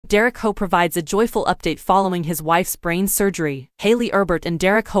Derek Hough provides a joyful update following his wife's brain surgery. Hayley, Erbert and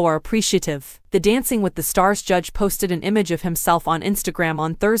Derek Hough are appreciative. The Dancing with the Stars judge posted an image of himself on Instagram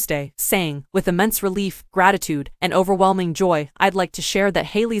on Thursday, saying, "With immense relief, gratitude, and overwhelming joy, I'd like to share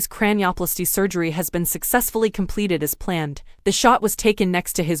that Hayley's cranioplasty surgery has been successfully completed as planned." The shot was taken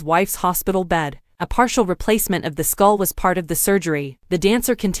next to his wife's hospital bed. A partial replacement of the skull was part of the surgery. The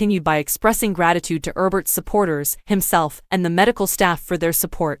dancer continued by expressing gratitude to Erbert's supporters, himself, and the medical staff for their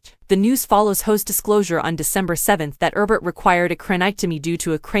support. The news follows Hough's disclosure on December 7 that Erbert required a craniectomy due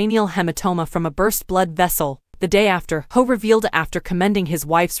to a cranial hematoma from a burst blood vessel. The day after, Hough revealed after commending his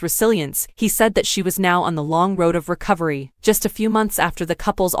wife's resilience, he said that she was now on the long road of recovery. Just a few months after the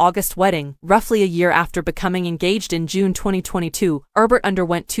couple's August wedding, roughly a year after becoming engaged in June 2022, Erbert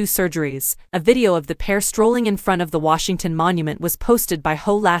underwent 2 surgeries. A video of the pair strolling in front of the Washington Monument was posted by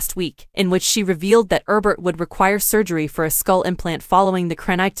Hough last week, in which she revealed that Erbert would require surgery for a skull implant following the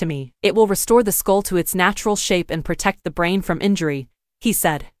craniectomy. "It will restore the skull to its natural shape and protect the brain from injury," he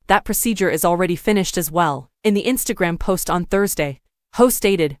said. "That procedure is already finished as well." In the Instagram post on Thursday, Hough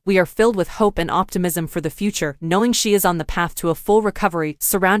stated, "We are filled with hope and optimism for the future, knowing she is on the path to a full recovery,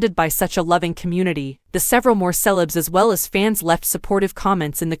 surrounded by such a loving community." The several more celebs as well as fans left supportive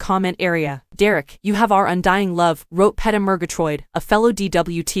comments in the comment area. "Derek, you have our undying love," wrote Peta Murgatroyd, a fellow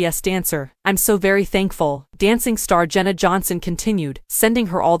DWTS dancer. "I'm so very thankful." Dancing star Jenna Johnson continued, sending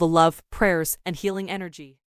her all the love, prayers, and healing energy.